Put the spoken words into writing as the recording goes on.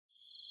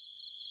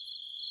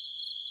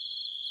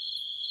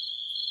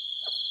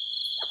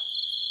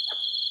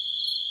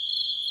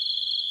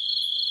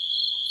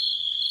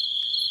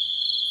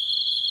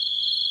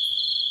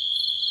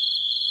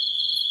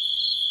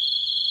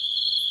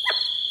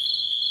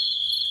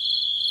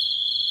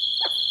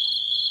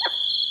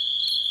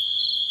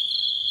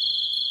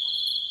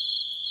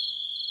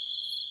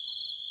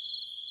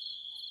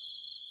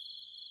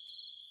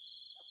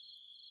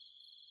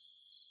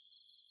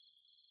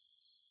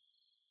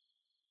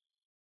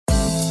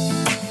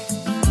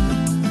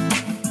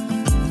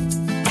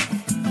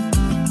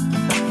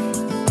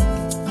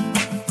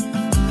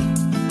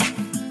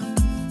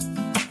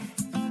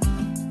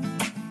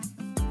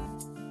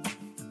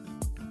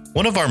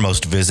One of our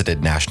most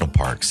visited national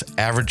parks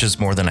averages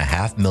more than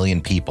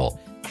 500,000 people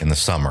in the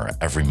summer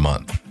every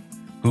month,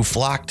 who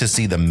flock to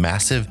see the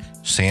massive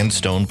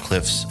sandstone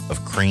cliffs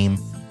of cream,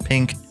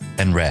 pink,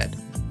 and red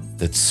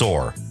that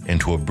soar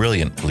into a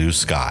brilliant blue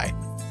sky.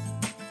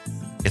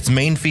 Its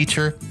main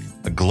feature,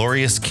 a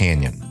glorious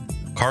canyon,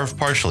 carved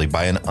partially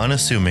by an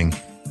unassuming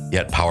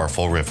yet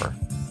powerful river.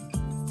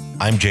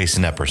 I'm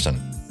Jason Epperson,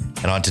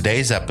 and on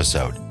today's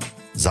episode,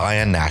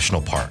 Zion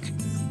National Park,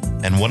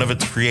 and one of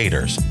its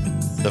creators,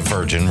 the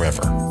Virgin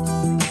River.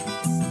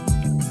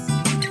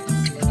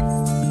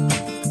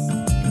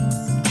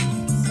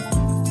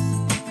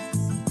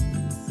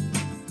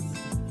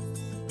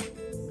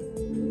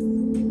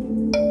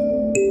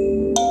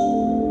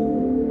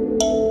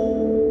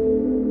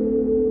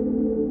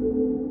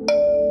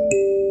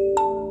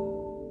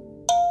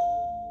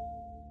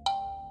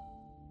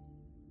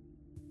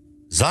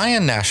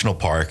 Zion National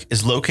Park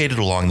is located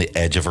along the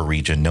edge of a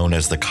region known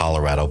as the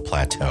Colorado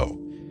Plateau.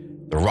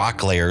 The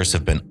rock layers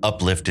have been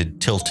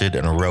uplifted, tilted,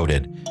 and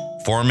eroded,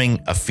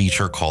 forming a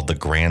feature called the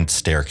Grand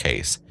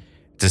Staircase.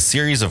 It's a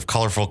series of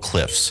colorful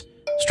cliffs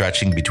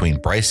stretching between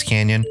Bryce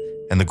Canyon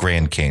and the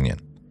Grand Canyon.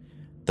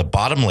 The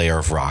bottom layer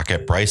of rock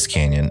at Bryce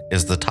Canyon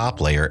is the top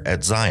layer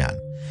at Zion,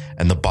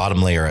 and the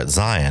bottom layer at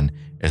Zion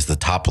is the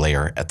top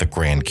layer at the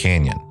Grand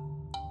Canyon.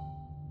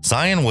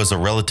 Zion was a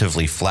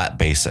relatively flat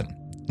basin,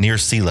 near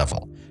sea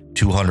level,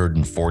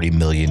 240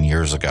 million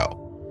years ago.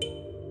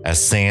 As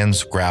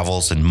sands,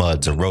 gravels, and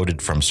muds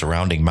eroded from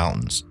surrounding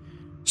mountains,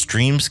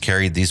 streams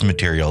carried these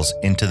materials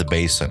into the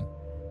basin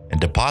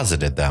and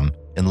deposited them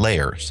in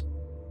layers.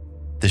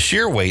 The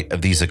sheer weight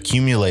of these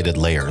accumulated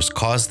layers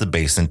caused the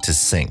basin to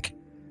sink,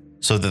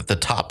 so that the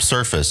top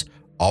surface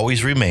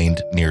always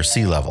remained near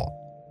sea level.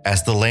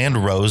 As the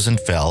land rose and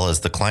fell as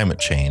the climate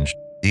changed,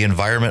 the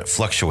environment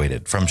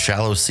fluctuated from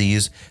shallow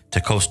seas to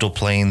coastal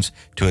plains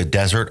to a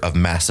desert of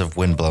massive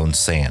windblown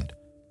sand.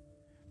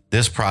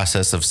 This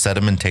process of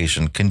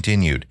sedimentation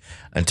continued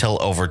until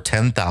over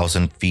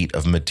 10,000 feet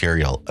of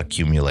material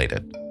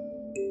accumulated.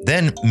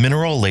 Then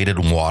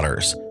mineral-laden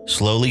waters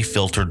slowly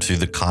filtered through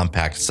the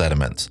compact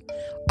sediments.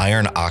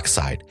 Iron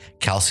oxide,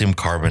 calcium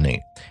carbonate,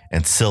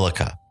 and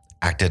silica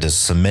acted as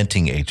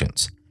cementing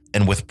agents,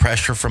 and with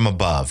pressure from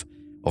above,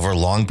 over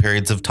long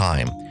periods of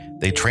time,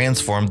 they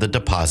transformed the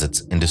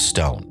deposits into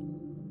stone.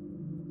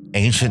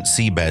 Ancient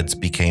seabeds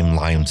became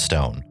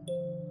limestone.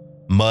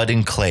 Mud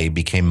and clay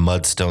became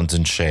mudstones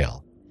and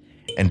shale,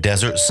 and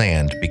desert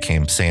sand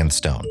became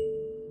sandstone.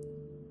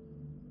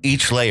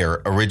 Each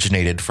layer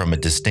originated from a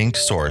distinct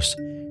source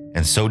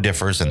and so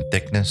differs in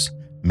thickness,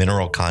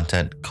 mineral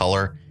content,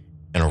 color,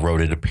 and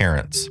eroded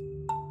appearance.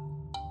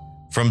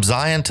 From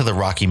Zion to the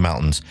Rocky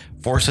Mountains,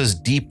 forces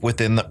deep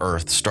within the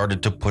earth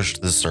started to push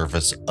the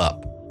surface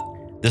up.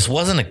 This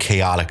wasn't a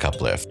chaotic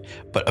uplift,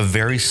 but a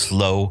very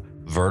slow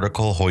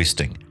vertical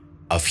hoisting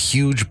of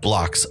huge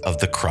blocks of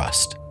the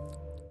crust.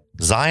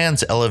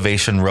 Zion's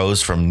elevation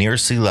rose from near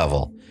sea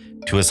level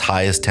to as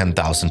high as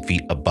 10,000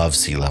 feet above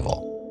sea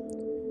level.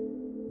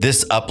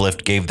 This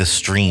uplift gave the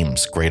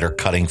streams greater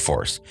cutting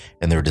force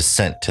in their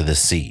descent to the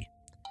sea.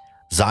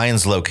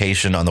 Zion's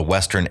location on the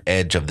western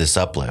edge of this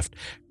uplift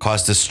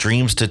caused the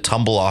streams to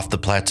tumble off the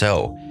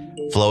plateau,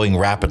 flowing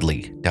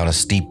rapidly down a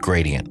steep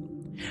gradient.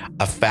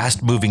 A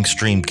fast-moving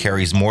stream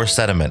carries more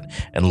sediment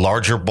and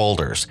larger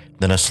boulders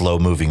than a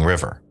slow-moving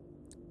river.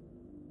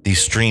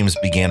 These streams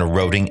began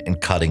eroding and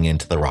cutting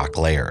into the rock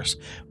layers,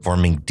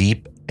 forming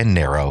deep and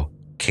narrow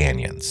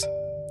canyons.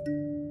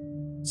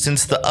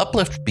 Since the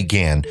uplift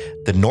began,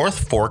 the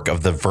North Fork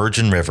of the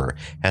Virgin River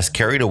has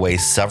carried away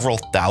several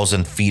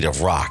thousand feet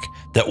of rock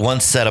that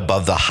once sat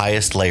above the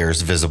highest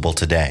layers visible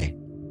today.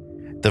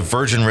 The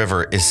Virgin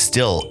River is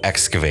still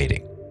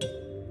excavating.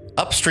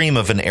 Upstream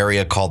of an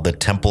area called the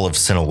Temple of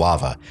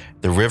Sinawava,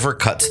 the river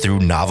cuts through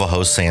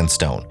Navajo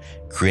sandstone,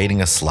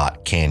 creating a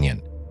slot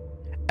canyon.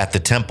 At the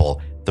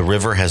temple, the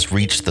river has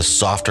reached the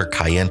softer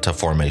Kayenta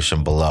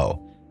Formation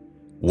below.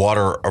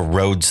 Water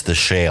erodes the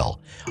shale,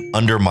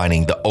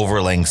 undermining the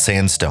overlaying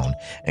sandstone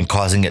and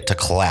causing it to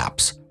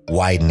collapse,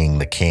 widening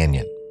the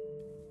canyon.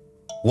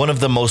 One of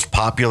the most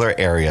popular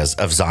areas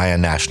of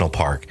Zion National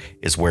Park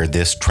is where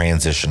this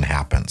transition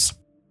happens.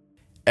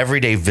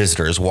 Everyday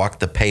visitors walk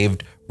the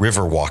paved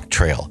Riverwalk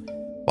Trail,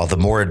 while the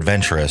more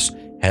adventurous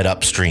head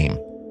upstream,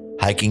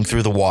 hiking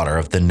through the water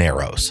of the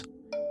Narrows.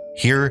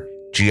 Here,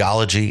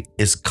 geology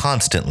is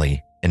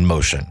constantly in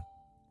motion.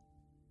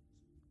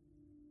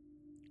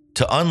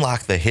 To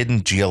unlock the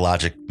hidden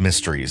geologic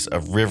mysteries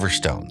of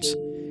riverstones,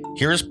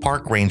 here's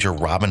Park Ranger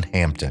Robin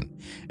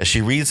Hampton as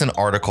she reads an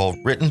article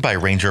written by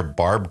Ranger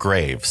Barb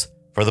Graves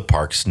for the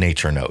park's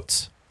Nature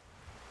Notes.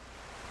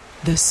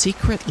 The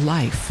Secret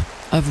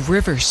Life of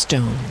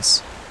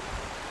Riverstones.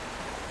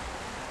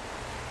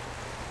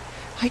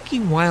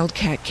 Hiking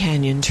Wildcat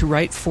Canyon to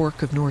Right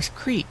Fork of North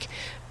Creek,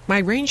 my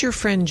ranger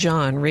friend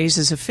John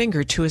raises a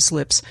finger to his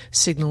lips,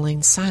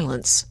 signaling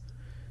silence.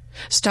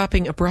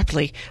 Stopping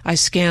abruptly, I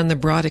scan the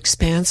broad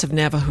expanse of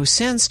Navajo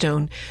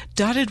sandstone,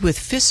 dotted with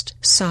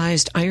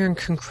fist-sized iron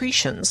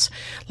concretions,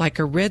 like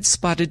a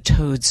red-spotted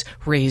toad's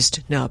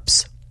raised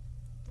nubs.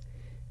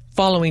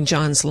 Following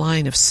John's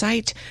line of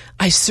sight,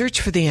 I search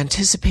for the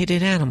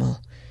anticipated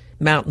animal.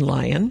 Mountain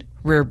lion,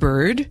 rare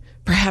bird,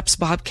 perhaps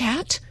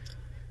bobcat?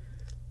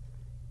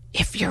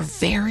 "If you're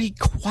very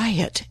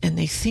quiet and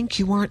they think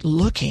you aren't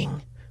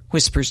looking,"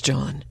 whispers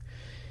John,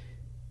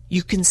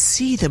 "you can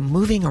see them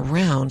moving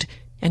around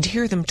and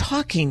hear them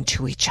talking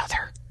to each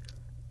other."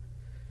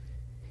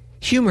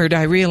 Humored,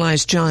 I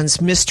realized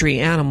John's mystery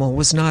animal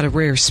was not a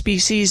rare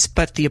species,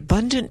 but the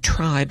abundant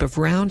tribe of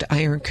round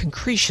iron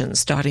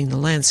concretions dotting the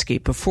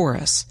landscape before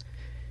us.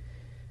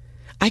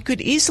 I could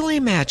easily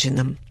imagine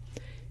them,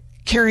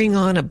 carrying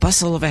on a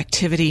bustle of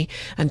activity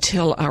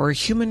until our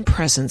human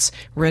presence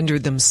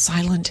rendered them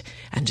silent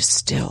and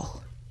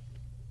still.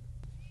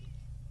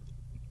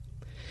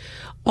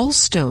 All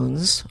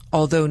stones,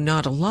 although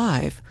not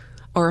alive,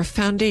 are a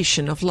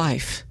foundation of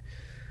life.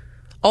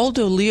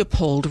 Aldo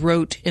Leopold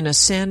wrote in a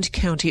Sand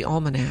County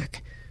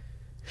almanac,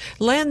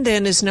 "Land,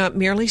 then, is not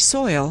merely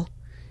soil.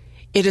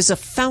 It is a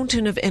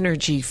fountain of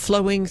energy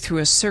flowing through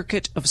a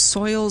circuit of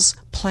soils,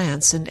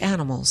 plants, and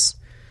animals."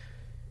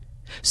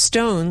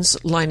 Stones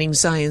lining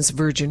Zion's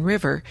Virgin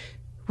River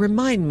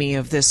remind me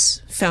of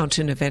this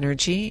fountain of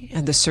energy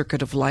and the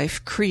circuit of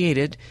life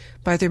created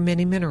by their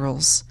many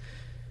minerals.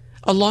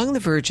 Along the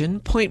Virgin,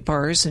 point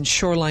bars and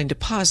shoreline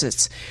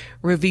deposits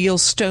reveal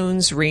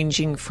stones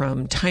ranging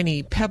from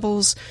tiny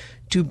pebbles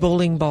to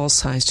bowling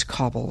ball-sized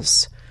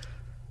cobbles.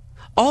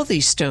 All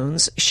these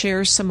stones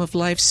share some of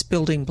life's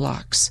building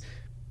blocks,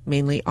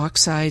 mainly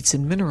oxides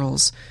and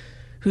minerals,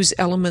 whose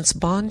elements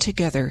bond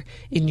together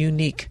in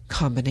unique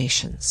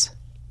combinations.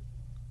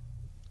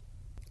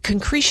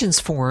 Concretions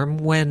form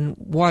when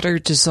water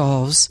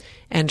dissolves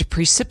and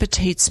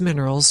precipitates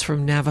minerals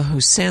from Navajo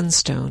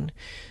sandstone,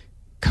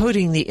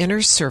 coating the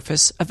inner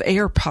surface of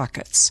air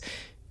pockets,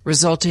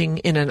 resulting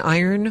in an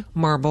iron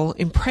marble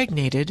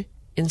impregnated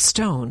in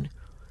stone.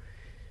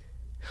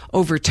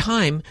 Over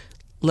time,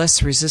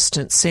 less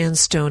resistant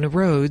sandstone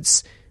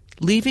erodes,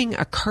 leaving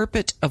a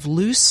carpet of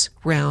loose,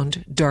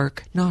 round,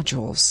 dark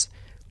nodules.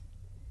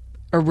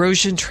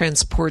 Erosion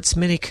transports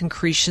many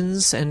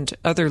concretions and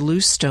other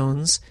loose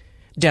stones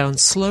down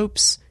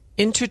slopes,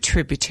 into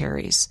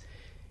tributaries,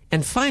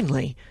 and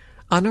finally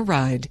on a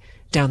ride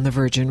down the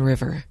Virgin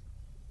River.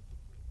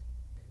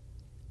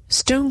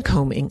 Stone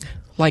combing,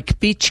 like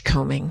beach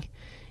combing,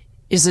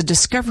 is a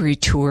discovery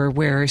tour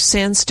where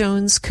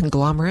sandstones,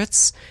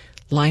 conglomerates,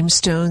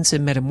 limestones,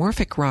 and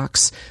metamorphic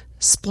rocks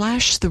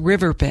splash the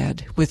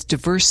riverbed with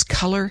diverse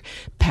color,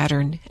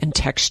 pattern, and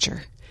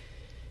texture.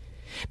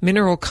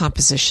 Mineral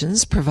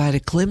compositions provide a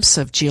glimpse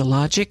of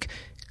geologic,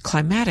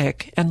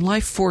 climatic, and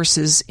life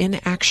forces in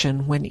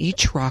action when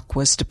each rock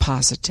was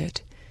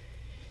deposited.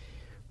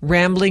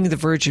 Rambling the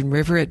Virgin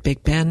River at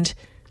Big Bend,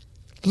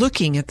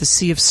 looking at the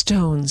sea of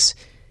stones,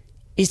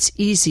 it's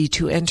easy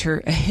to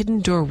enter a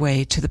hidden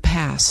doorway to the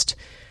past,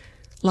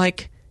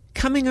 like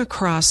coming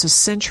across a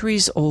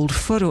centuries-old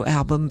photo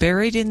album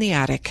buried in the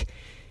attic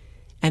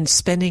and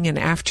spending an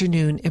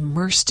afternoon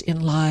immersed in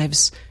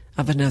lives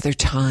of another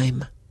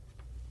time.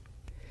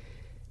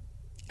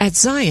 At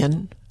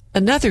Zion,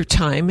 another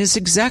time is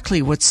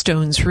exactly what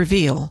stones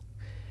reveal.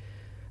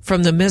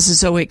 From the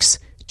Mesozoic's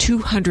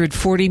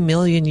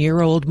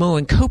 240-million-year-old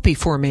Moenkopi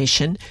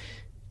Formation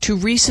to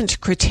recent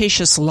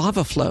Cretaceous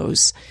lava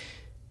flows,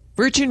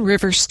 Virgin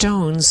River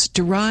stones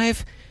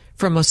derive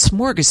from a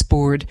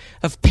smorgasbord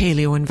of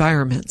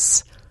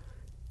paleo-environments.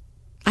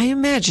 I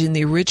imagine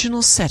the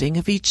original setting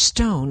of each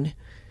stone: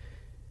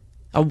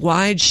 a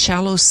wide,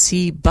 shallow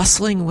sea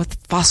bustling with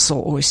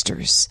fossil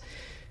oysters,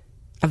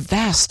 a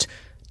vast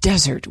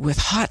desert with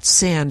hot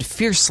sand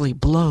fiercely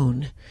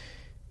blown,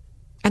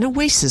 an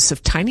oasis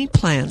of tiny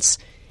plants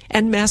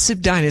and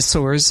massive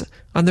dinosaurs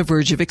on the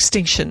verge of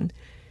extinction,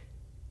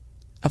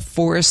 a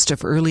forest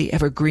of early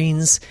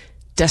evergreens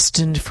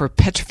destined for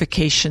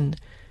petrification,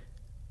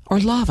 or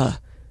lava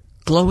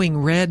glowing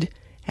red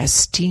as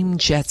steam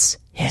jets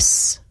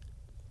hiss.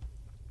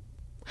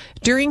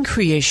 During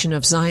creation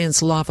of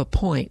Zion's Lava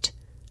Point,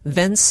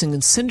 vents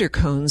and cinder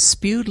cones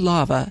spewed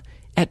lava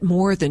at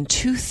more than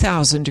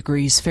 2,000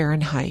 degrees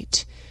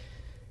Fahrenheit.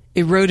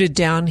 Eroded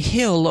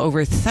downhill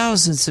over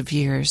thousands of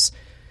years,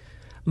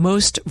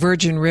 most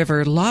Virgin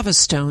River lava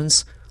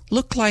stones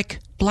look like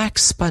black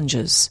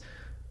sponges,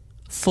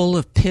 full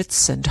of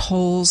pits and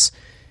holes,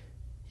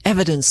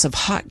 evidence of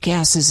hot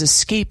gases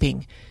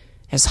escaping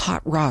as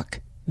hot rock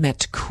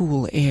met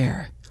cool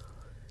air.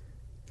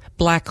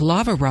 Black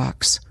lava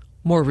rocks,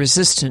 more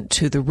resistant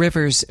to the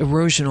river's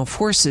erosional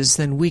forces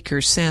than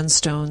weaker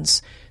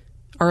sandstones,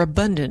 are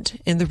abundant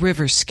in the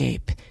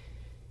riverscape,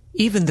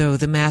 even though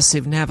the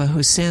massive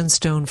Navajo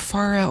sandstone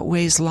far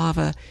outweighs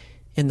lava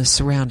in the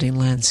surrounding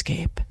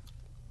landscape.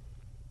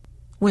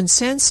 When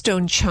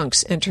sandstone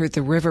chunks enter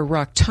the river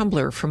rock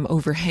tumbler from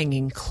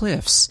overhanging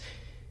cliffs,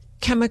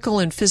 chemical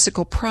and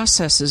physical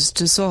processes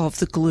dissolve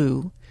the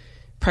glue,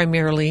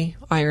 primarily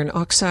iron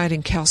oxide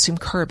and calcium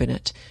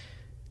carbonate,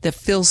 that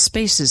fills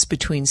spaces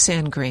between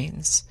sand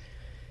grains.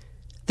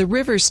 The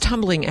river's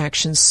tumbling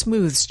action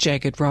smooths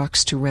jagged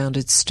rocks to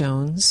rounded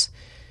stones.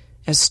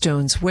 As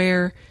stones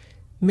wear,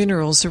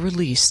 minerals are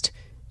released,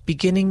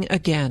 beginning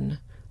again,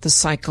 the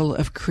cycle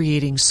of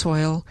creating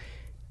soil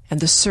and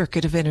the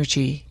circuit of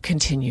energy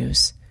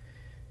continues.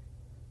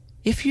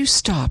 If you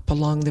stop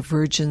along the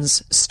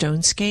Virgin's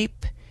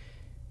stonescape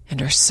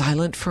and are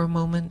silent for a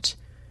moment,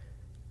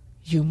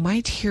 you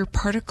might hear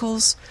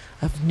particles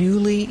of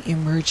newly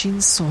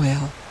emerging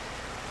soil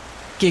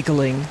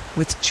giggling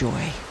with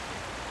joy.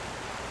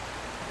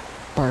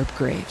 Barb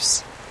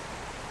Graves.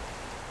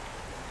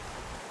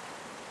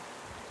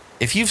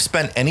 If you've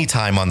spent any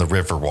time on the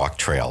Riverwalk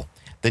Trail,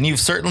 then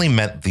you've certainly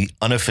met the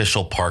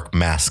unofficial park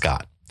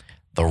mascot,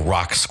 the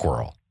rock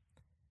squirrel.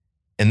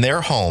 In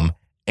their home,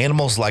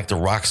 animals like the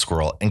rock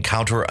squirrel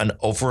encounter an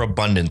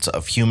overabundance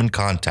of human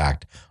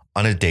contact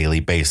on a daily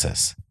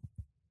basis.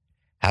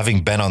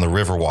 Having been on the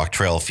Riverwalk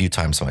Trail a few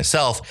times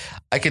myself,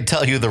 I can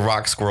tell you the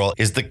rock squirrel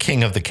is the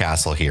king of the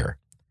castle here.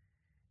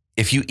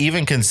 If you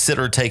even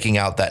consider taking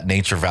out that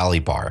Nature Valley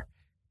bar,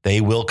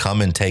 they will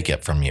come and take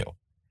it from you.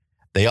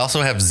 They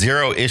also have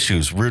zero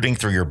issues rooting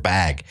through your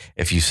bag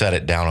if you set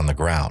it down on the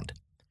ground.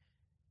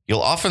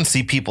 You'll often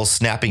see people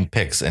snapping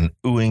pics and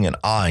oohing and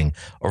aahing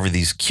over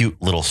these cute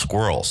little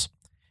squirrels.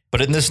 But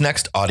in this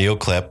next audio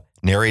clip,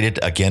 narrated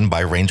again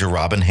by Ranger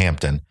Robin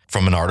Hampton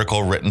from an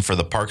article written for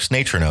the park's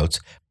Nature Notes,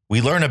 we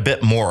learn a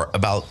bit more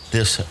about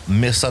this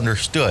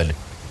misunderstood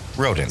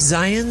rodent.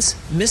 Zion's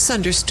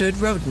misunderstood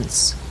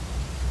rodents.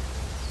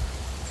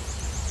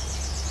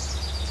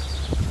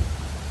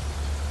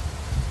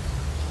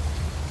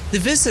 The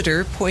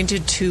visitor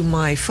pointed to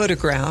my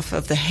photograph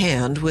of the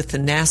hand with the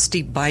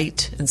nasty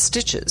bite and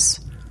stitches.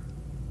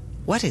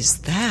 "What is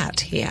that?"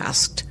 he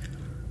asked.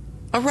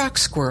 "A rock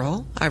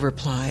squirrel," I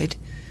replied,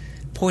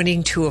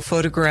 pointing to a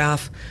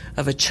photograph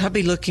of a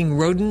chubby-looking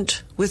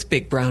rodent with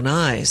big brown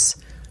eyes.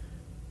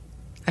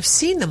 "I've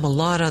seen them a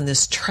lot on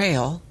this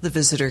trail," the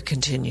visitor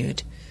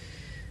continued.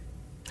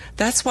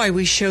 "That's why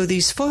we show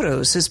these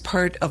photos as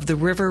part of the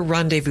River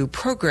Rendezvous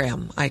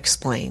program," I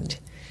explained.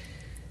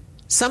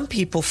 "Some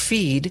people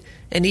feed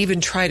and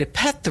even try to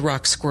pet the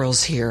rock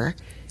squirrels here,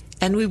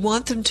 and we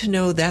want them to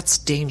know that's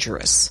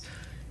dangerous.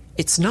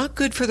 It's not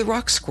good for the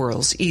rock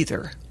squirrels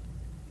either."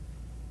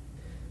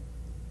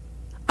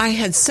 I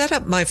had set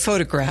up my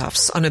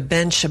photographs on a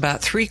bench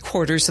about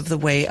 3/4 of the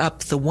way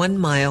up the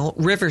 1-mile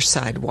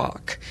riverside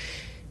walk.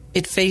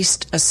 It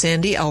faced a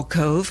sandy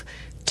alcove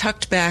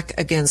tucked back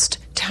against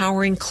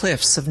towering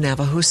cliffs of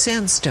Navajo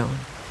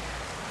sandstone.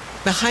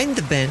 Behind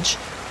the bench,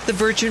 the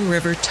Virgin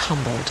River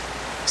tumbled,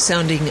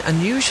 sounding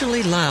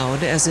unusually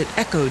loud as it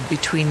echoed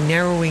between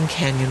narrowing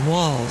canyon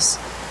walls.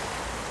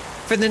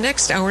 For the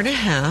next hour and a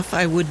half,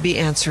 I would be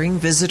answering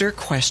visitor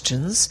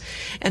questions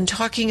and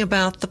talking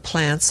about the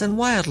plants and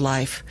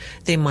wildlife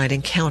they might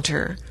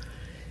encounter.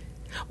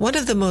 One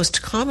of the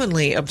most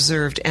commonly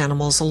observed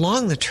animals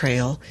along the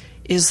trail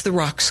is the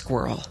rock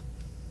squirrel.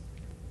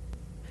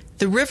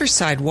 The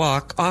Riverside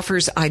Walk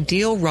offers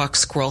ideal rock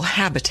squirrel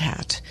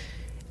habitat.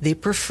 They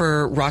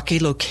prefer rocky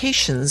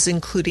locations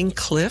including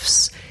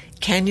cliffs,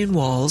 canyon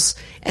walls,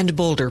 and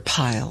boulder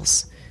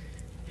piles.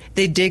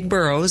 They dig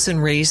burrows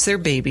and raise their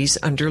babies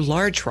under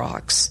large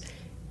rocks,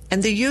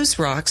 and they use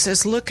rocks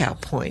as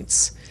lookout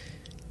points.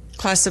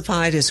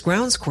 Classified as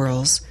ground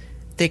squirrels,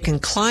 they can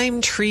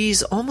climb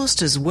trees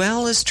almost as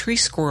well as tree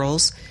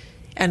squirrels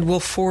and will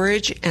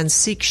forage and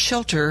seek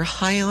shelter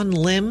high on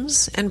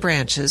limbs and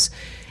branches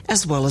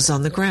as well as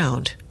on the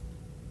ground.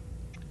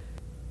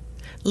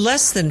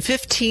 Less than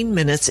 15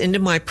 minutes into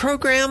my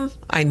program,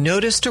 I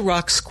noticed a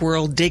rock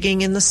squirrel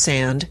digging in the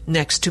sand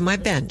next to my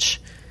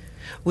bench.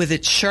 With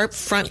its sharp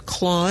front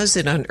claws,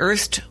 it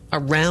unearthed a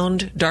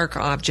round, dark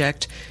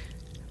object,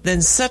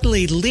 then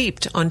suddenly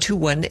leaped onto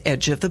one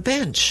edge of the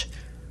bench.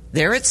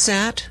 There it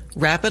sat,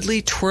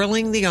 rapidly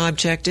twirling the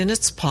object in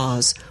its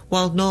paws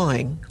while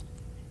gnawing.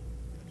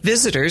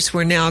 Visitors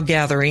were now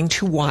gathering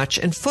to watch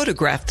and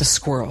photograph the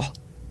squirrel,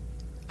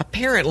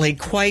 apparently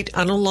quite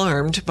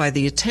unalarmed by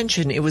the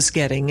attention it was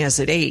getting as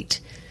it ate.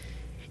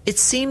 It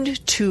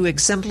seemed to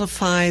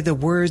exemplify the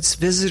words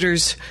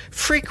visitors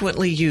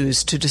frequently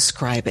use to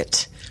describe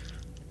it: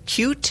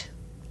 cute,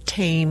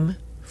 tame,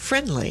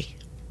 friendly.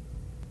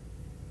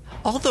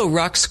 Although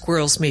rock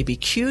squirrels may be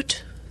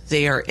cute,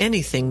 they are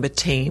anything but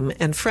tame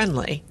and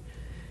friendly.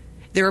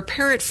 Their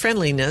apparent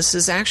friendliness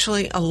is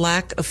actually a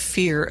lack of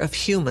fear of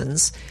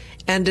humans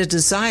and a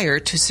desire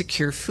to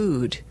secure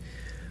food.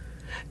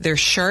 Their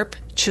sharp,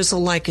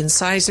 chisel-like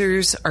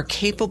incisors are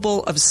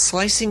capable of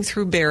slicing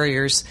through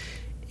barriers,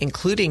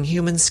 including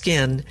human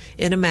skin,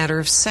 in a matter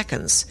of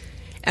seconds,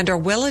 and are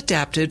well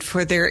adapted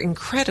for their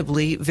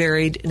incredibly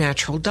varied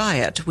natural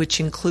diet, which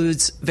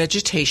includes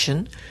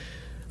vegetation,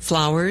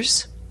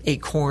 flowers,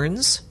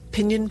 acorns,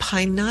 pinyon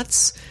pine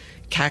nuts,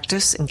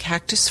 cactus and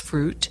cactus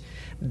fruit,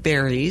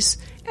 berries,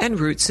 and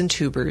roots and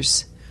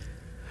tubers.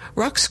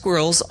 Rock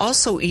squirrels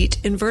also eat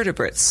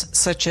invertebrates,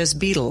 such as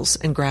beetles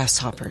and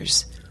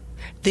grasshoppers.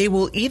 They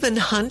will even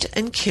hunt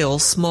and kill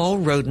small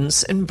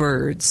rodents and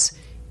birds,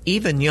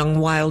 even young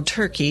wild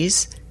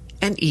turkeys,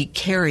 and eat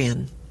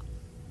carrion.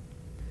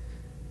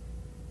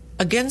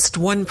 Against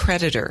one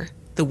predator,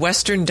 the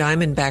western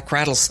diamondback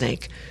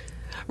rattlesnake,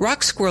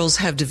 rock squirrels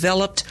have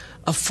developed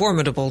a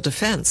formidable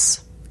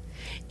defense.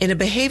 In a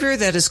behavior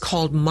that is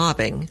called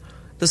mobbing,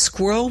 the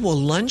squirrel will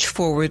lunge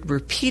forward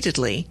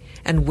repeatedly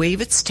and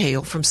wave its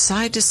tail from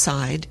side to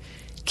side,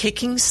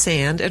 kicking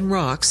sand and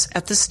rocks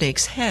at the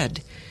snake's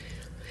head.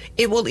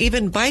 It will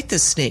even bite the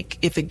snake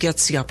if it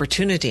gets the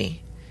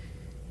opportunity.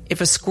 If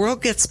a squirrel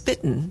gets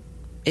bitten,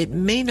 it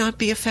may not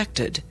be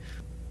affected.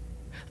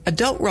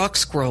 Adult rock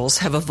squirrels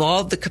have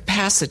evolved the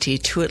capacity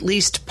to at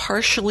least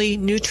partially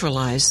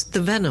neutralize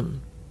the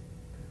venom.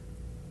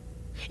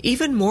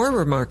 Even more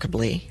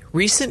remarkably,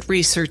 recent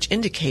research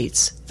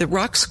indicates that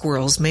rock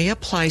squirrels may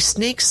apply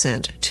snake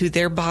scent to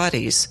their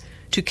bodies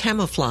to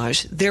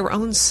camouflage their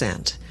own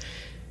scent.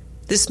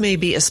 This may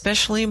be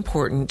especially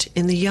important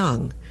in the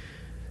young,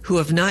 who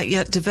have not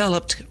yet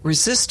developed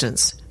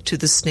resistance to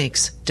the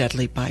snake's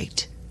deadly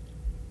bite.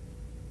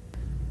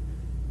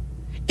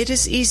 It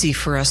is easy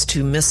for us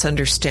to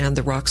misunderstand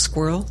the rock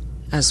squirrel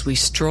as we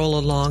stroll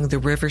along the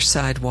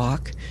riverside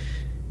walk,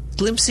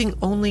 glimpsing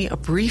only a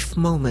brief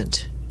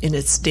moment in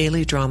its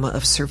daily drama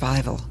of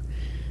survival.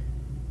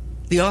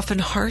 The often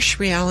harsh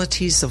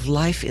realities of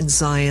life in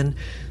Zion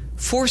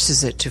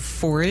forces it to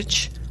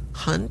forage,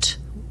 hunt,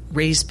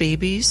 raise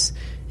babies,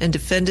 and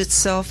defend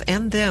itself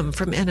and them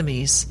from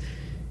enemies,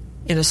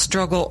 in a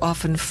struggle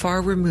often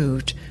far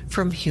removed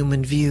from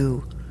human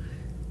view.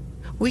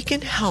 We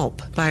can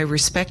help by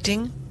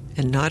respecting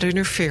and not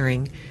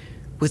interfering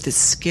with its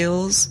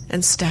skills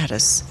and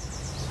status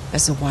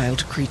as a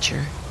wild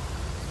creature.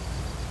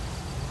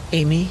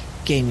 Amy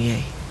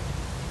Gaimier.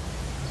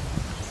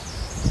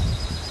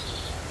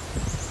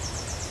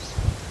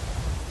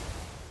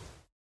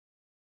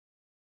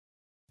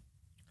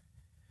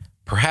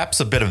 Perhaps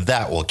a bit of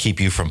that will keep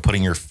you from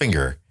putting your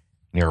finger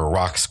near a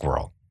rock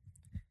squirrel.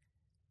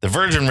 The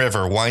Virgin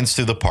River winds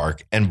through the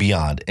park and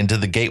beyond into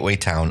the gateway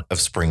town of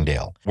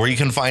Springdale, where you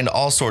can find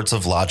all sorts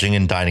of lodging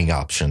and dining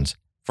options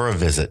for a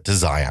visit to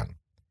Zion.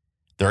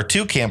 There are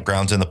 2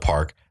 campgrounds in the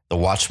park, the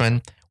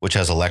Watchman, which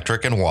has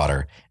electric and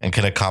water and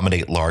can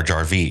accommodate large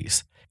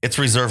RVs. It's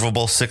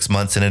reservable 6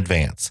 months in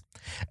advance.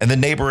 And the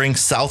neighboring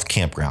South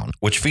Campground,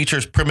 which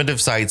features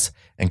primitive sites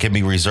and can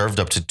be reserved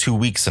up to 2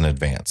 weeks in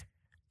advance.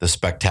 The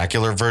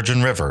spectacular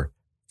Virgin River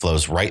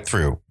flows right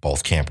through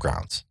both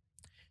campgrounds.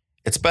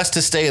 It's best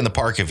to stay in the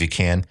park if you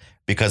can,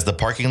 because the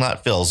parking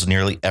lot fills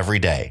nearly every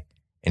day,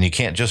 and you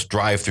can't just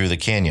drive through the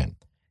canyon.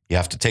 You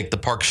have to take the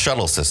park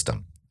shuttle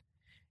system.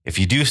 If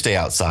you do stay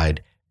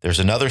outside, there's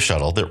another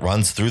shuttle that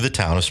runs through the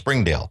town of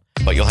Springdale,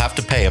 but you'll have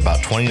to pay about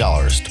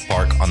 $20 to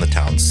park on the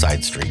town's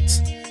side streets.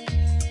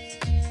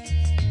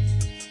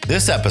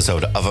 This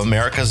episode of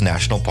America's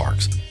National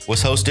Parks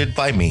was hosted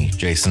by me,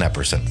 Jason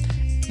Epperson.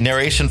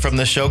 Narration from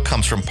the show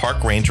comes from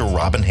Park Ranger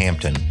Robin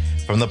Hampton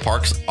from the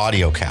park's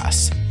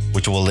audiocasts,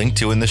 which we'll link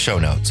to in the show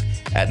notes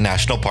at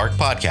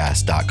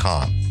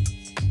nationalparkpodcast.com.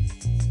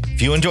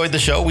 If you enjoyed the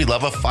show, we'd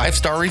love a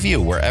 5-star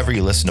review wherever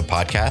you listen to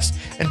podcasts.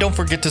 And don't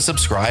forget to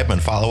subscribe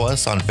and follow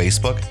us on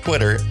Facebook,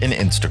 Twitter, and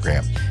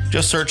Instagram.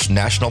 Just search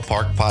National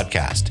Park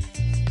Podcast.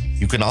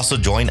 You can also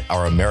join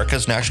our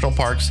America's National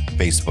Parks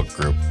Facebook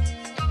group.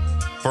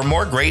 For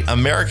more great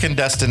American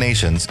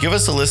destinations, give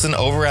us a listen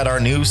over at our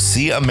new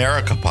See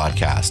America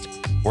podcast,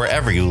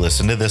 wherever you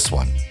listen to this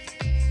one.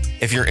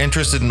 If you're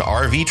interested in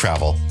RV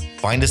travel,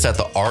 find us at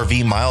the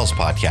RV Miles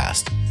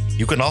podcast.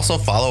 You can also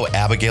follow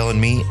Abigail and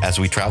me as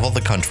we travel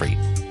the country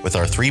with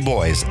our 3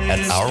 boys at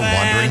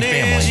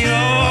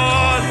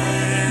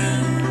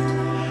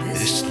OurWanderingFamily.com.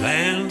 This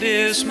land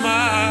is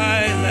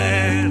my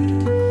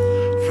land,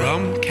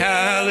 from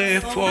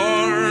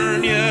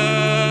California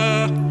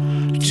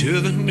to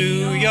the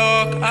New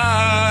York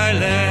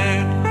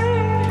Island,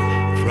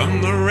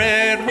 from the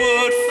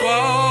Redwood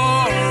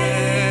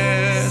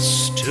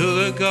Forest to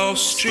the Gulf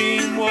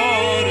Stream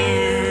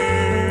waters.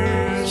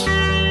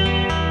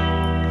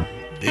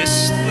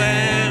 This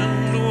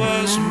land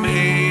was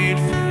made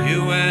for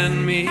you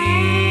and me.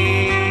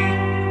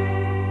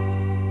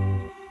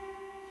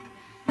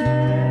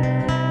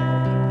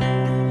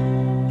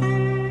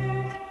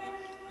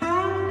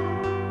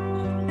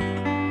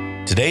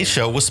 Today's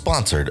show was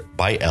sponsored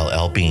by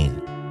LL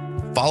Bean.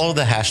 Follow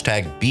the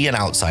hashtag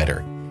 #BeAnOutsider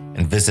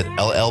and visit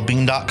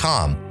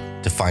llbean.com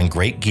to find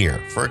great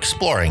gear for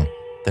exploring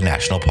the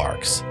national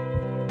parks.